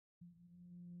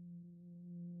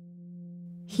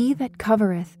He that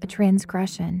covereth a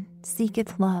transgression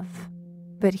seeketh love,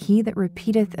 but he that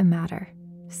repeateth a matter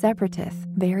separateth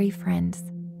very friends.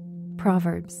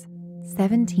 Proverbs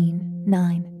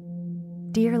 17:9.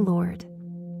 Dear Lord,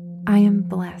 I am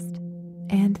blessed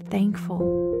and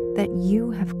thankful that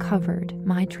you have covered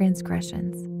my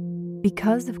transgressions.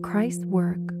 Because of Christ's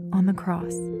work on the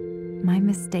cross, my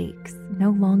mistakes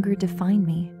no longer define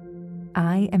me.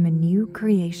 I am a new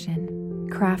creation,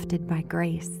 crafted by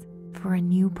grace for a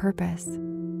new purpose.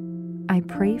 I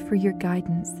pray for your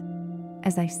guidance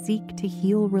as I seek to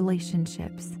heal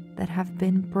relationships that have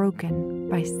been broken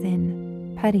by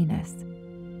sin, pettiness,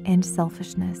 and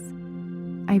selfishness.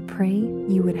 I pray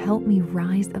you would help me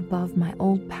rise above my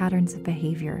old patterns of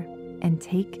behavior and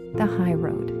take the high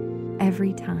road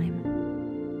every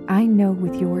time. I know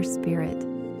with your Spirit,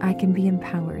 I can be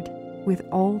empowered with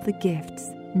all the gifts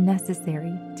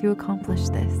necessary to accomplish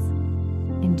this.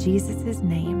 In Jesus'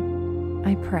 name,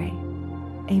 I pray.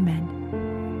 Amen.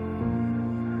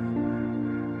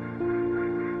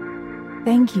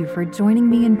 Thank you for joining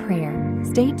me in prayer.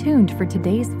 Stay tuned for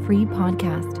today's free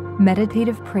podcast,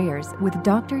 Meditative Prayers with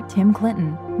Dr. Tim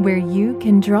Clinton, where you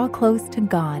can draw close to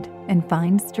God and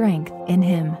find strength in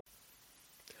Him.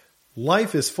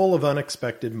 Life is full of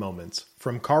unexpected moments,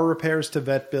 from car repairs to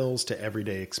vet bills to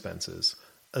everyday expenses.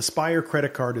 Aspire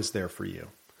Credit Card is there for you.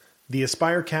 The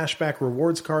Aspire Cashback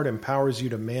Rewards Card empowers you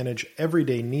to manage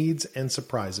everyday needs and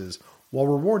surprises while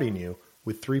rewarding you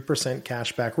with 3%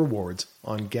 cashback rewards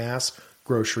on gas,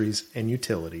 groceries, and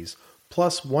utilities,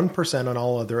 plus 1% on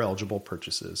all other eligible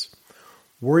purchases.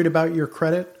 Worried about your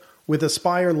credit? With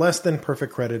Aspire, less than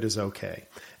perfect credit is okay.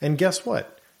 And guess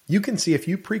what? You can see if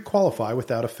you pre-qualify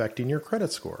without affecting your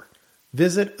credit score.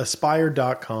 Visit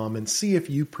aspire.com and see if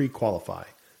you pre-qualify.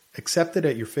 Accepted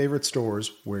at your favorite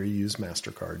stores where you use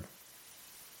MasterCard.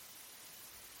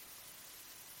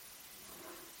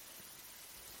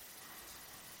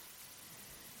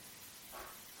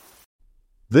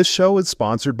 This show is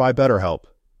sponsored by BetterHelp.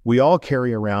 We all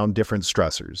carry around different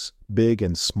stressors, big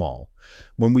and small.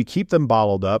 When we keep them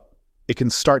bottled up, it can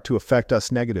start to affect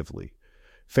us negatively.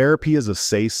 Therapy is a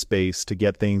safe space to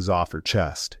get things off your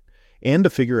chest and to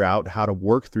figure out how to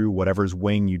work through whatever's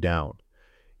weighing you down.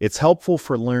 It's helpful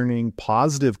for learning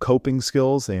positive coping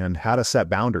skills and how to set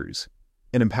boundaries.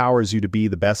 It empowers you to be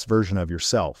the best version of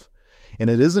yourself. And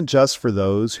it isn't just for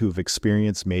those who've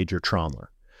experienced major trauma.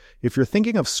 If you're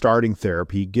thinking of starting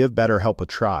therapy, give BetterHelp a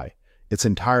try. It's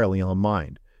entirely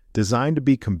online, designed to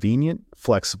be convenient,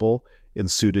 flexible,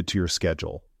 and suited to your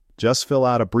schedule. Just fill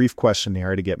out a brief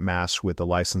questionnaire to get matched with a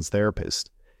licensed therapist.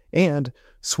 And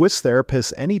switch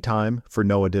therapists anytime for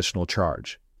no additional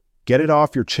charge. Get it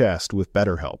off your chest with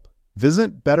BetterHelp.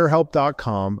 Visit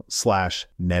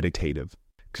betterhelp.com/meditative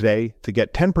today to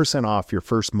get 10% off your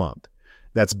first month.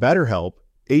 That's BetterHelp,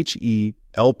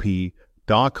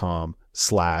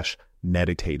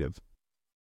 HELP.com/meditative.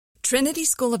 Trinity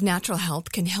School of Natural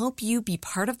Health can help you be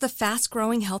part of the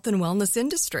fast-growing health and wellness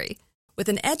industry. With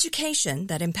an education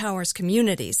that empowers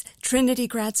communities, Trinity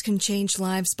grads can change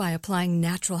lives by applying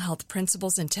natural health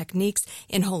principles and techniques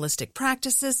in holistic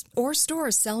practices or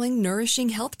stores selling nourishing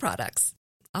health products.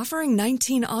 Offering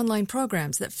 19 online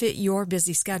programs that fit your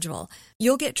busy schedule,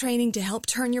 you'll get training to help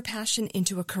turn your passion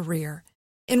into a career.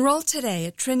 Enroll today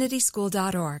at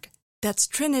trinityschool.org. That's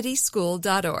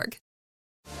trinityschool.org.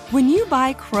 When you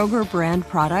buy Kroger brand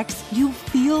products, you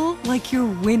feel like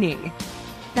you're winning.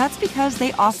 That's because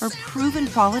they offer proven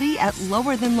quality at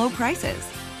lower than low prices.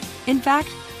 In fact,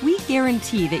 we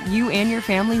guarantee that you and your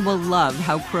family will love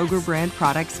how Kroger brand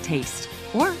products taste,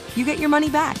 or you get your money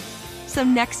back. So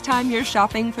next time you're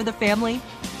shopping for the family,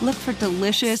 look for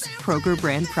delicious Kroger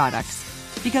brand products,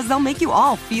 because they'll make you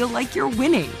all feel like you're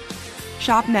winning.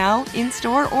 Shop now,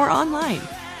 in-store, or online.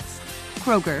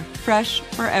 Kroger, fresh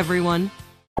for everyone.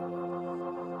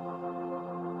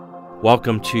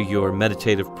 Welcome to your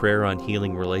meditative prayer on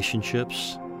healing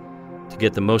relationships. To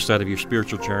get the most out of your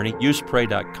spiritual journey, use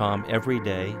pray.com every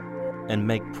day and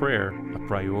make prayer a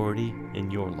priority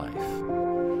in your life.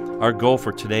 Our goal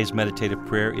for today's meditative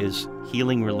prayer is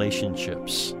healing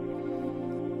relationships.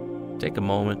 Take a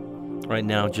moment right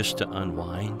now just to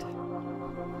unwind.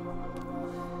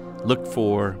 Look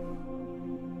for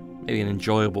maybe an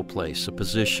enjoyable place, a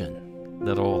position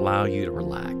that will allow you to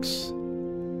relax.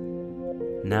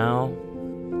 Now,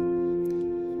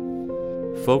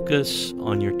 focus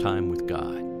on your time with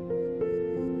God.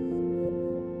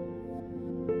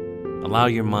 Allow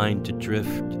your mind to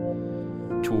drift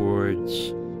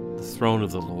towards the throne of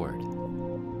the Lord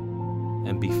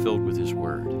and be filled with His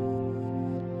Word.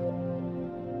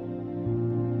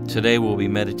 Today we'll be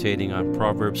meditating on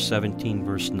Proverbs 17,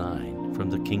 verse 9 from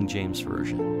the King James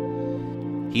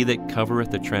Version. He that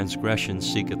covereth a transgression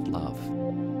seeketh love,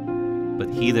 but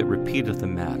he that repeateth a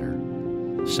matter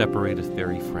separateth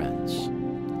very friends.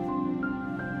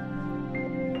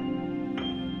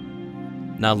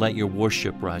 Now let your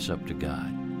worship rise up to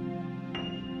God.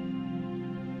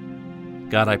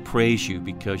 God, I praise you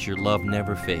because your love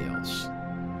never fails,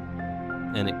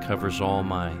 and it covers all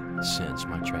my sins,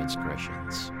 my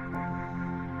transgressions.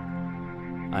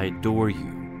 I adore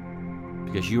you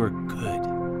because you are good,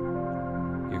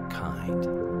 you're kind,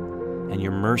 and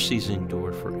your mercies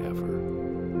endure forever.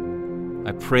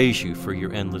 I praise you for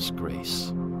your endless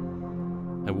grace.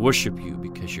 I worship you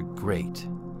because you're great.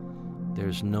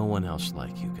 There's no one else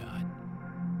like you, God.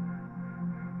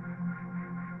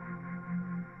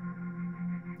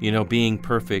 You know, being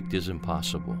perfect is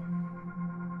impossible.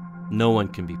 No one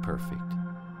can be perfect.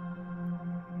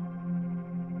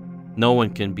 No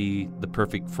one can be the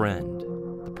perfect friend,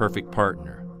 the perfect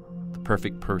partner, the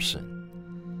perfect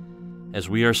person. As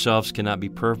we ourselves cannot be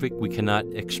perfect, we cannot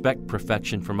expect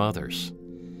perfection from others.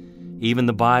 Even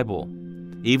the Bible,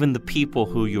 even the people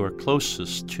who you are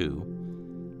closest to,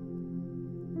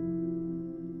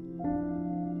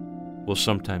 will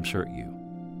sometimes hurt you.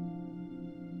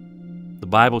 The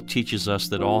Bible teaches us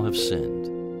that all have sinned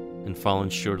and fallen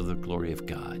short of the glory of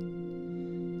God.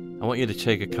 I want you to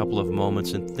take a couple of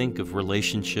moments and think of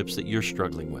relationships that you're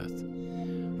struggling with,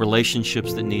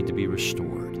 relationships that need to be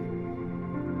restored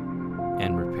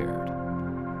and repaired.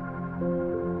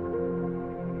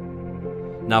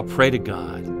 Now pray to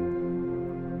God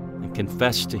and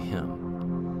confess to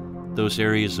Him those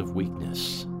areas of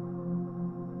weakness,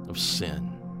 of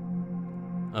sin,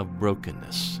 of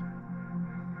brokenness.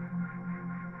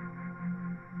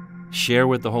 Share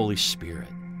with the Holy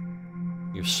Spirit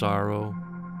your sorrow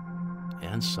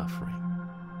and suffering,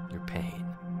 your pain.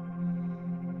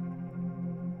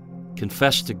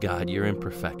 Confess to God your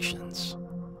imperfections.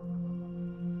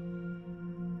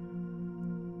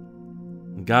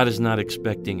 God is not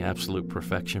expecting absolute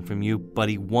perfection from you, but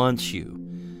He wants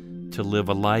you to live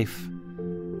a life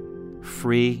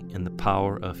free in the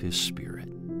power of His Spirit.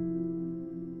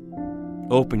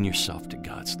 Open yourself to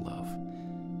God's love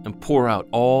and pour out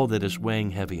all that is weighing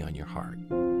heavy on your heart.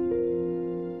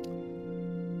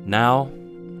 Now,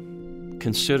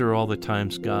 consider all the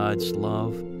times God's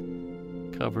love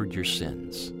covered your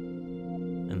sins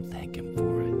and thank Him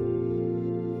for it.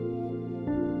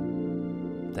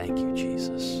 Thank you,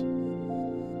 Jesus.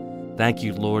 Thank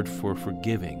you, Lord, for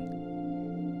forgiving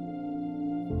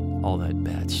all that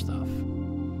bad stuff,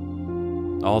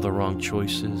 all the wrong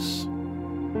choices,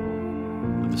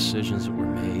 the decisions that were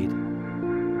made.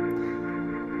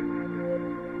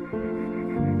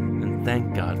 And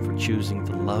thank God for choosing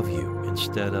to love you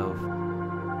instead of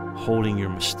holding your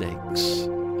mistakes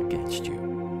against you.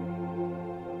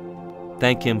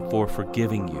 Thank Him for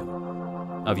forgiving you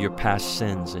of your past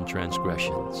sins and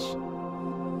transgressions.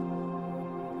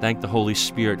 Thank the Holy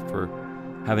Spirit for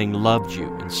having loved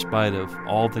you in spite of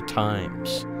all the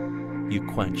times you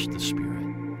quenched the Spirit.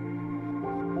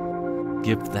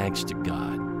 Give thanks to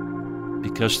God,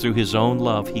 because through His own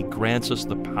love, He grants us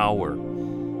the power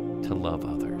to love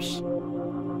others.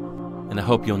 And I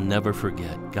hope you'll never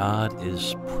forget, God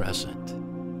is present,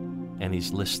 and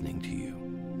He's listening to you.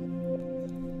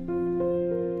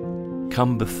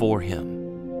 Come before Him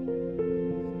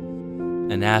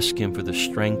and ask Him for the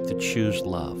strength to choose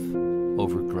love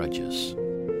over grudges.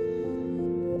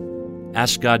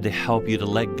 Ask God to help you to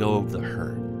let go of the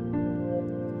hurt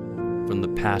from the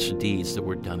past deeds that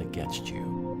were done against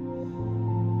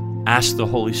you. Ask the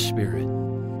Holy Spirit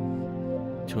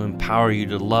to empower you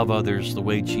to love others the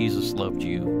way Jesus loved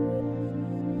you.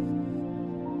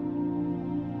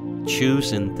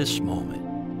 Choose in this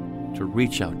moment to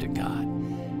reach out to God.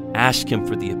 Ask Him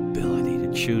for the ability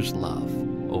to choose love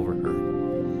over hurt.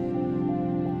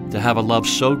 To have a love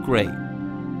so great,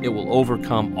 it will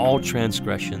overcome all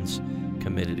transgressions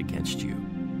committed against you.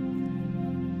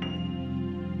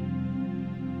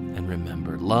 And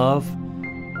remember, love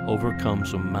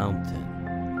overcomes a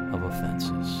mountain of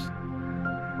offenses.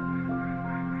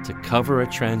 To cover a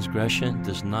transgression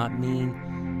does not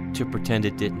mean to pretend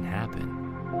it didn't happen.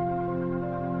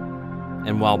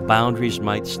 And while boundaries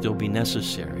might still be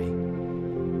necessary,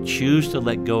 choose to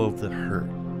let go of the hurt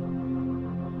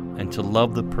and to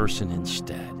love the person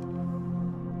instead,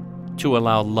 to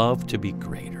allow love to be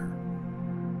greater.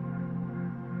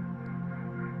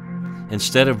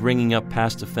 Instead of bringing up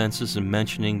past offenses and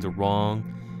mentioning the wrong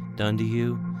done to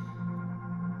you,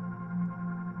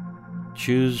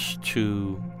 choose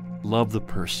to love the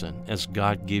person as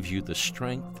God gives you the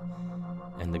strength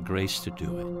and the grace to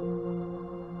do it.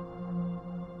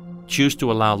 Choose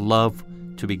to allow love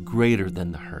to be greater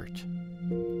than the hurt.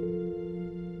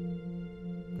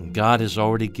 And God has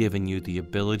already given you the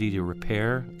ability to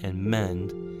repair and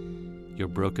mend your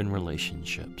broken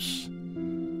relationships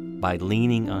by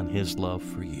leaning on His love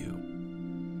for you.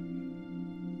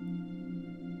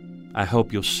 I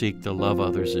hope you'll seek to love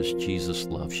others as Jesus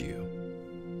loves you.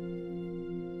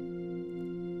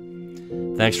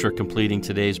 Thanks for completing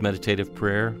today's meditative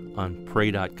prayer on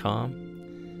pray.com.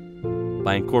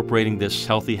 By incorporating this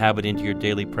healthy habit into your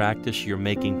daily practice, you're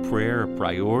making prayer a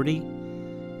priority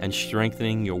and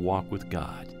strengthening your walk with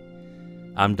God.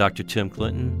 I'm Dr. Tim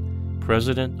Clinton,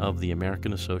 President of the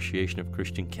American Association of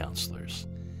Christian Counselors,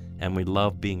 and we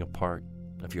love being a part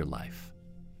of your life.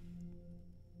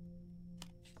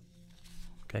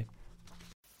 Okay?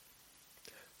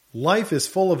 Life is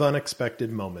full of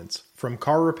unexpected moments, from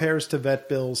car repairs to vet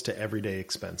bills to everyday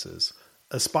expenses.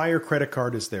 Aspire Credit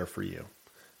Card is there for you.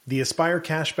 The Aspire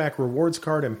Cashback Rewards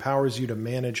Card empowers you to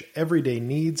manage everyday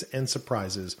needs and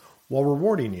surprises while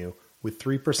rewarding you with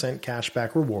 3%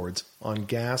 cashback rewards on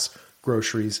gas,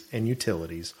 groceries, and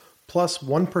utilities, plus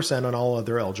 1% on all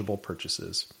other eligible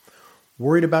purchases.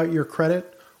 Worried about your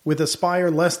credit? With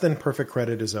Aspire, less than perfect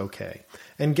credit is okay.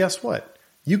 And guess what?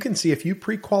 You can see if you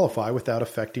pre-qualify without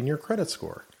affecting your credit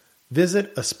score.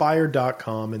 Visit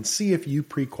aspire.com and see if you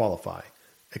pre-qualify.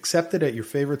 Accepted at your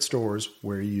favorite stores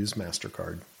where you use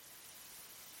MasterCard.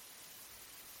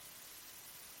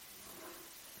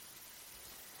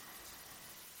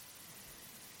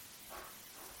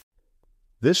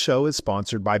 This show is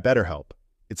sponsored by BetterHelp.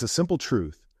 It's a simple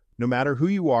truth. No matter who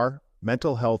you are,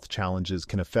 mental health challenges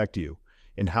can affect you,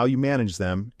 and how you manage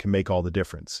them can make all the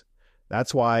difference.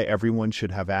 That's why everyone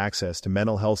should have access to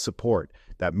mental health support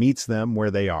that meets them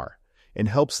where they are and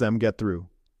helps them get through.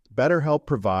 BetterHelp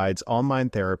provides online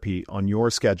therapy on your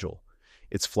schedule.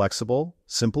 It's flexible,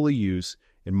 simple to use,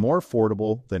 and more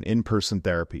affordable than in-person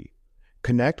therapy.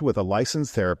 Connect with a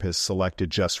licensed therapist selected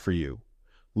just for you.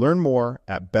 Learn more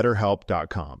at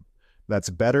BetterHelp.com. That's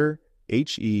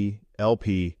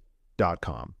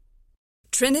BetterHelp.com.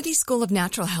 Trinity School of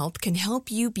Natural Health can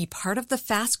help you be part of the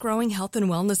fast-growing health and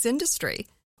wellness industry.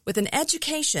 With an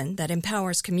education that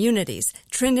empowers communities,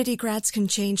 Trinity grads can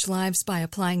change lives by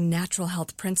applying natural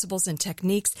health principles and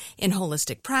techniques in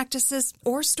holistic practices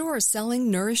or stores selling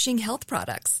nourishing health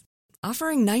products.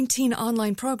 Offering 19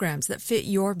 online programs that fit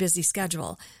your busy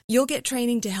schedule, you'll get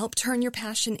training to help turn your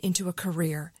passion into a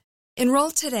career. Enroll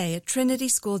today at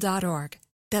trinityschool.org.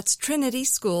 That's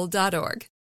trinityschool.org.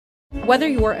 Whether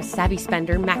you're a savvy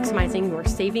spender maximizing your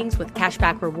savings with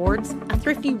cashback rewards, a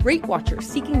thrifty rate watcher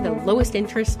seeking the lowest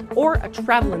interest, or a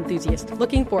travel enthusiast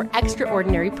looking for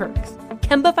extraordinary perks,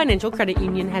 Kemba Financial Credit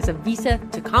Union has a visa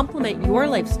to complement your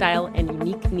lifestyle and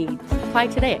unique needs. Apply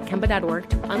today at Kemba.org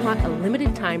to unlock a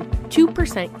limited-time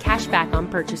 2% cash back on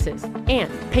purchases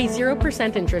and pay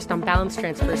 0% interest on balance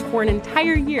transfers for an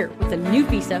entire year with a new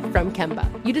visa from Kemba.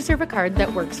 You deserve a card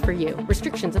that works for you.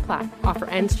 Restrictions apply. Offer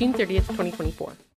ends June 30th, 2024.